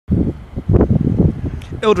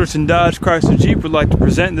Elderton Dodge Chrysler Jeep would like to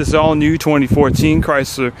present this all-new 2014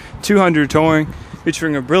 Chrysler 200 Touring,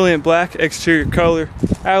 featuring a brilliant black exterior color,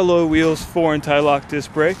 alloy wheels, 4 anti-lock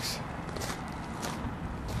disc brakes,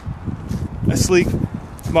 a sleek,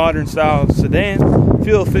 modern style sedan,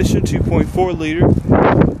 fuel-efficient 2.4 liter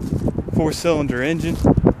 4-cylinder engine.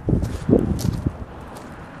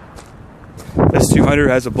 This 200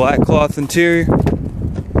 has a black cloth interior,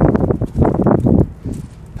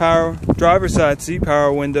 power driver's side seat,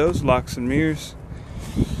 power windows, locks and mirrors.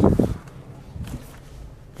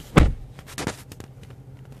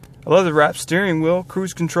 A leather wrapped steering wheel,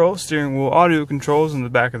 cruise control, steering wheel audio controls in the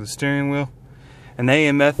back of the steering wheel, an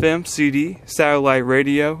AM, FM, CD, satellite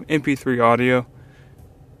radio, MP3 audio.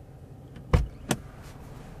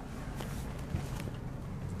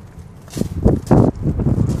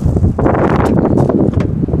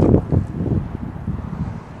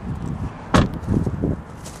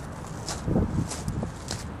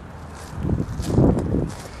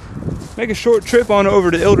 Make a short trip on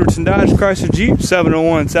over to Elderton Dodge Chrysler Jeep,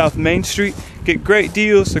 701 South Main Street. Get great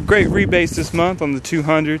deals, a great rebates this month on the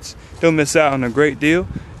 200s. Don't miss out on a great deal.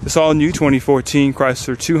 This all new 2014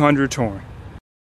 Chrysler 200 Touring.